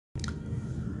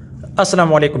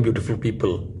Assalamu alaikum beautiful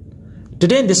people.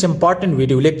 Today in this important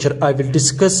video lecture I will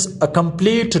discuss a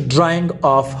complete drawing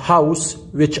of house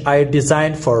which I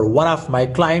designed for one of my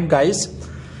client guys.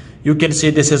 You can see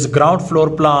this is ground floor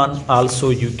plan.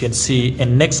 Also you can see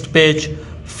in next page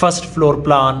first floor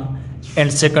plan, and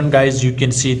second guys you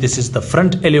can see this is the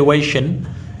front elevation,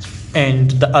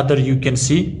 and the other you can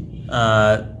see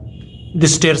the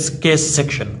staircase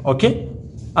section, okay,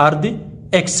 are the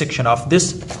X section of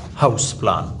this house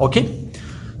plan. Okay,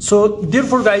 so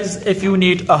therefore guys, if you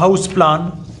need a house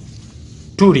plan,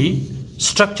 2D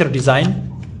structure design,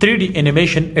 3D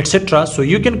animation, etc., so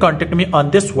you can contact me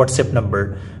on this WhatsApp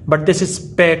number, but this is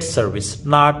paid service,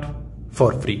 not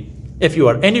for free. If you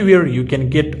are anywhere, you can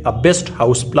get a best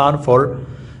house plan for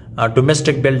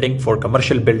domestic building, for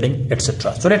commercial building,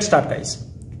 etc. So let's start guys.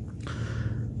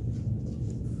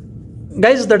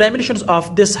 Guys, the dimensions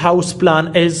of this house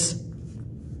plan is,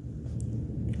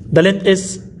 the length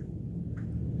is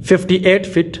 58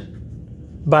 feet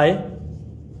by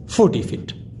 40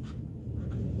 feet.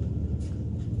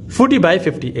 40 by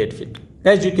 58 feet.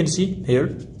 As you can see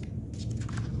here,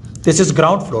 this is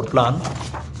ground floor plan.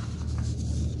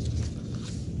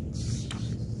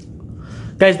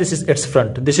 Guys, this is its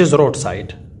front. This is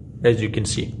roadside, as you can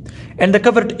see. And the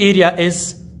covered area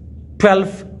is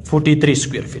 1243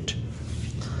 square feet.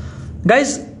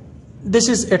 Guys, this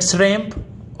is its ramp,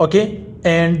 okay,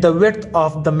 and the width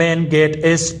of the main gate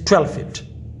is 12 feet.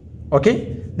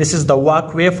 Okay, this is the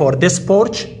walkway for this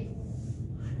porch,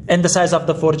 and the size of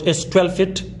the porch is 12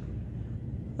 feet,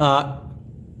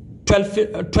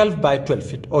 12 by 12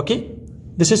 feet. Okay,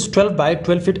 this is 12 by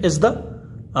 12 feet is the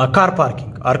car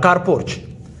parking or car porch.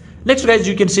 Next guys,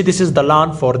 you can see this is the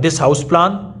lawn for this house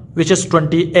plan, which is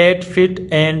 28 feet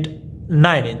and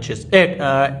 9 inches,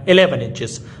 11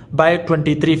 inches by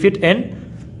 23 feet and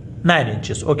 9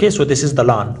 inches. Okay, so this is the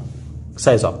lawn,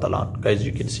 size of the lawn, guys,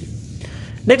 you can see.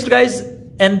 Next guys,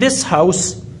 in this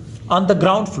house on the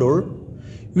ground floor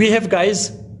we have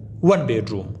guys one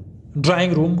bedroom,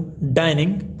 drawing room,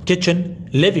 dining, kitchen,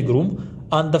 living room.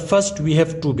 On the first we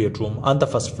have two bedroom on the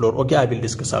first floor. Okay, I will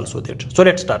discuss also that. So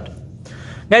let's start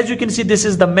guys. You can see this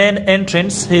is the main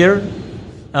entrance here.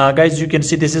 Guys, you can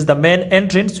see this is the main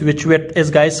entrance, which width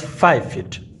is guys 5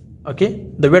 feet. Okay,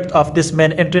 the width of this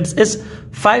main entrance is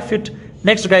 5 feet.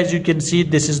 Next guys, you can see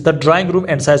this is the drawing room,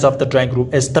 and size of the drawing room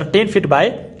is 13 feet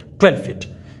by 12 feet.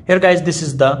 Here guys, this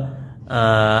is the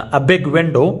a big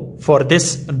window for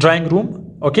this drawing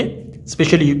room. Okay,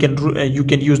 especially you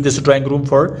can use this drawing room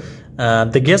for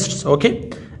the guests. Okay,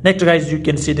 next guys, you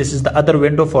can see this is the other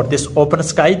window for this open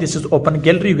sky. This is open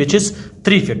gallery, which is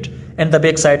 3 feet, and the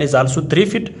back side is also 3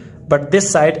 feet, but this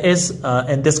side is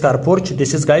in this car porch,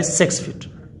 this is guys 6 feet.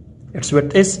 Its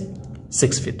width is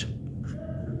 6 feet.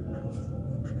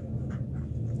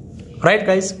 Right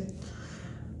guys.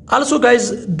 Also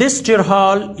guys, this stair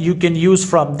hall you can use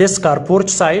from this car porch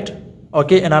side.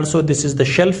 Okay, and also this is the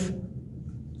shelf,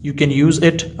 you can use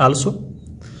it also.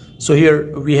 So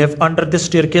here we have under this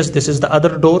staircase, this is the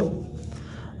other door.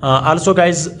 Also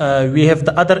guys, we have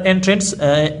the other entrance,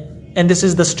 and this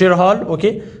is the stair hall.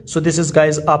 Okay, so this is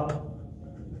guys up,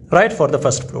 right, for the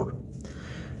first floor.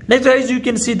 Next guys, you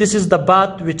can see this is the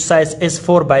bath, which size is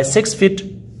 4 by 6 feet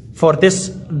for this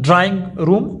drawing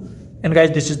room. And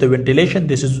guys, this is the ventilation.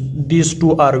 These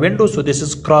two are windows, so this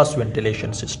is cross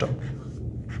ventilation system,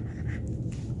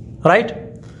 right?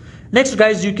 Next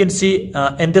guys, you can see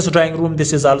in this drawing room,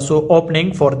 this is also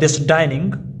opening for this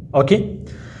dining. Okay,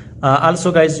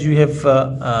 also guys, you have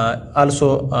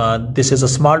this is a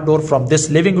small door from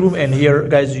this living room, and here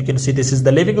guys, you can see this is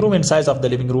the living room, and size of the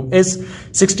living room is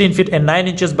 16 feet and 9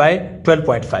 inches by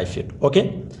 12.5 feet.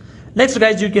 Okay, next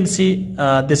guys, you can see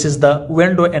this is the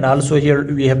window, and also here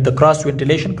we have the cross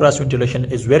ventilation. Cross ventilation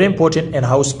is very important in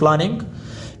house planning,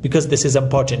 because this is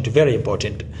important, very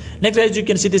important. Next guys, you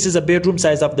can see this is a bedroom.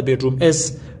 Size of the bedroom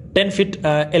is 10 feet,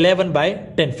 11 by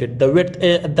 10 feet. The width,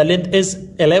 the length is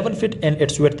 11 feet, and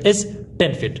its width is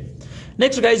 10 feet.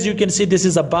 Next guys, you can see this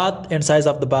is a bath, and size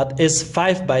of the bath is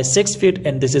 5 by 6 feet,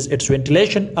 and this is its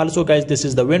ventilation. Also guys, this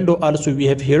is the window. Also we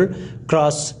have here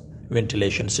cross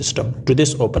ventilation system to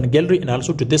this open gallery, and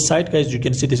also to this side guys, you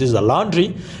can see this is a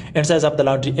laundry, and size of the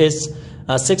laundry is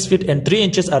 6 feet and 3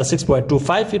 inches, or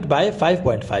 6.25 feet by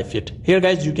 5.5 feet. Here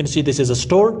guys, you can see this is a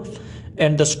store,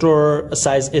 and the store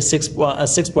size is 6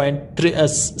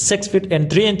 feet and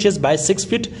 3 inches by 6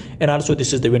 feet, and also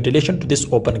this is the ventilation to this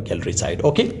open gallery side.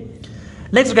 Okay,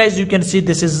 next guys, you can see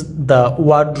this is the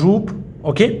wardrobe.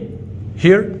 Okay,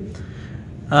 here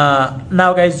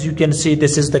Now guys, you can see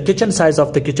this is the kitchen. Size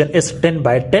of the kitchen is 10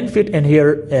 by 10 feet, and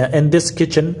here in this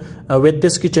kitchen, with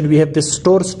this kitchen we have this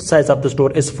store. Size of the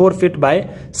store is 4 feet by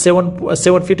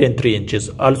 7 feet and 3 inches.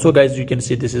 Also guys, you can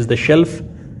see this is the shelf.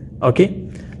 Okay,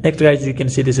 next guys, you can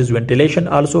see this is ventilation.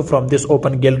 Also from this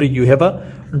open gallery you have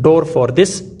a door for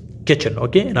this kitchen.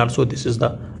 Okay, and also this is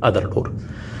the other door.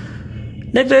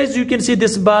 Next guys, you can see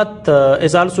this bath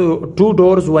is also 2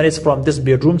 doors. One is from this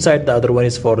bedroom side, the other one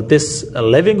is for this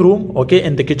living room. Okay,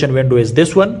 and the kitchen window is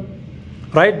this one,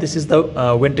 right? This is the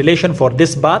ventilation for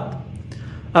this bath.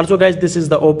 Also guys, this is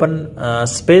the open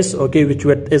space, okay, which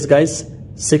width is guys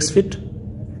 6 feet.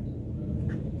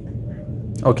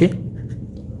 Okay,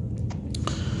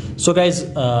 so guys,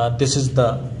 this is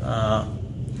the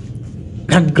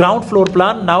ground floor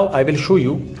plan. Now I will show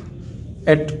you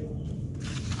at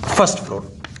first floor.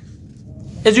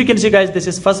 As you can see guys, this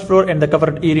is first floor, and the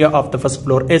covered area of the first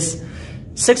floor is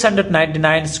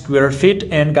 699 square feet.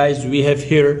 And guys, we have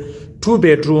here 2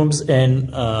 bedrooms,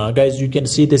 and guys, you can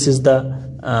see this is the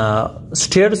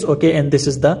stairs. Okay, and this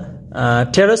is the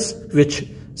terrace, which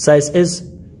size is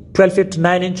 12 feet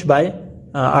 9 inch by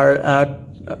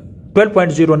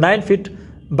 12.09 feet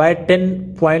by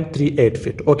 10.38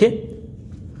 feet. Okay,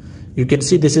 you can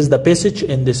see this is the passage,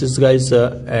 and this is guys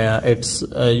it's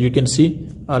you can see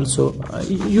also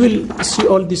you will see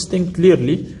all these things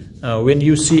clearly when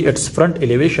you see its front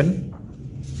elevation,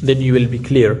 then you will be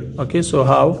clear. Okay, so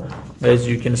how guys,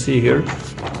 you can see here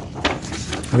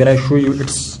when I show you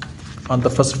it's on the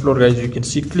first floor guys, you can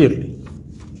see clearly.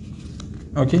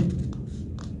 Okay,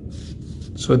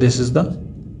 so this is the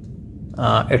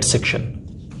its section.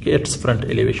 Okay, its front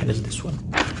elevation is this one.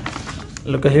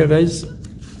 Look here guys,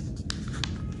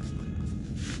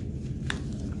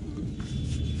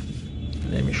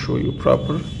 let me show you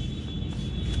proper.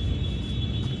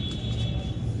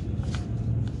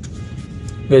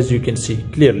 Guys, you can see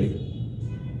clearly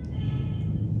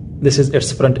this is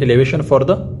its front elevation for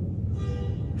the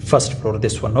first floor,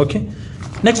 this one. Okay,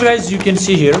 next guys, you can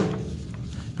see here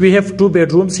we have 2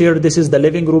 bedrooms here. This is the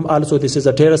living room. Also this is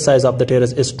a terrace. Size of the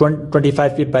terrace is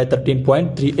 25 feet by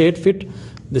 13.38 feet.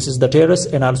 This is the terrace,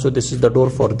 and also this is the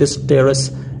door for this terrace.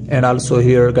 And also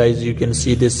here guys, you can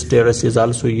see this terrace is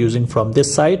also using from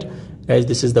this side. Guys,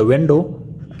 this is the window,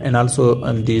 and also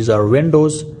and these are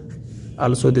windows.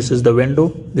 Also this is the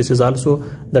window. This is also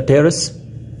the terrace.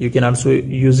 You can also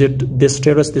use it, this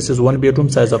terrace. This is 1 bedroom.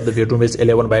 Size of the bedroom is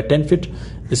 11 by 10 feet.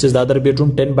 This is the other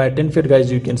bedroom, 10 by 10 feet.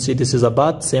 Guys, you can see this is a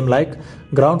bath, same like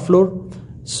ground floor.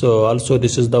 So also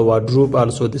this is the wardrobe.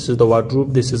 Also this is the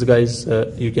wardrobe. This is guys,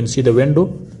 you can see the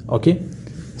window. Okay,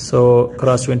 so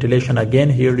cross ventilation again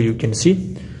here you can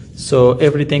see. So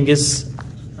everything is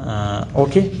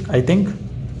okay, I think.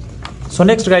 So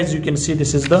next guys, you can see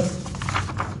this is the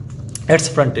its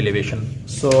front elevation.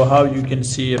 So how you can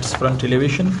see its front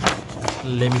elevation,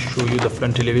 let me show you the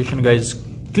front elevation guys.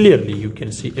 Clearly you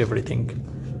can see everything.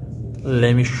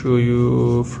 Let me show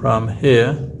you from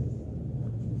here.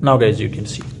 Now guys, you can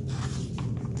see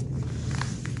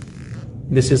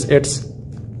this is its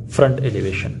front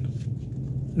elevation.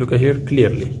 Look here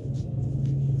clearly,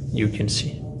 you can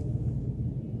see.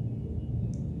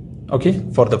 Okay,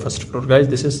 for the first floor guys,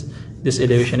 this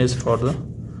elevation is for the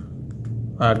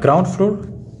ground floor,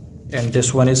 and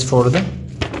this one is for the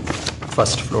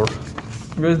first floor.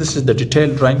 Guys, this is the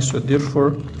detailed drawing, so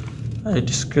therefore I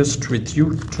discussed with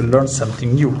you to learn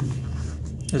something new.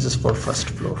 This is for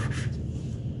first floor.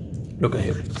 Look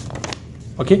here.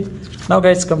 Okay, now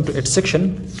guys, come to its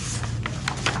section.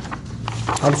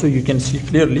 Also you can see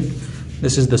clearly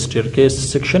this is the staircase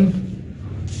section.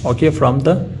 Okay, from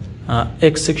the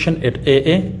X section at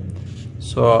AA.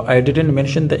 So I didn't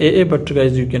mention the AA, but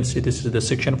guys, you can see this is the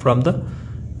section from the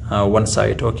one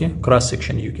side. Okay, cross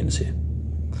section you can see.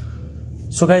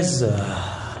 So guys,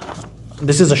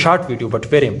 this is a short video but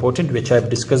very important, which I have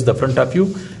discussed the front of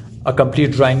you, a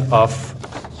complete drawing.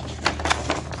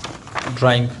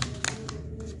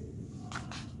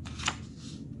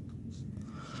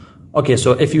 Okay,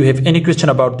 so if you have any question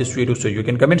about this video, so you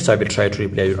can comment, so I will try to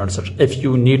reply your answer. If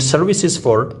you need services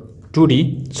for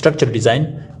 2D structure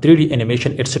design, 3D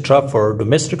animation, etc. for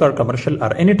domestic or commercial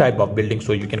or any type of building,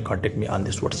 so you can contact me on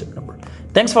this WhatsApp number.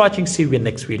 Thanks for watching. See you in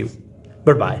next video.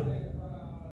 Goodbye.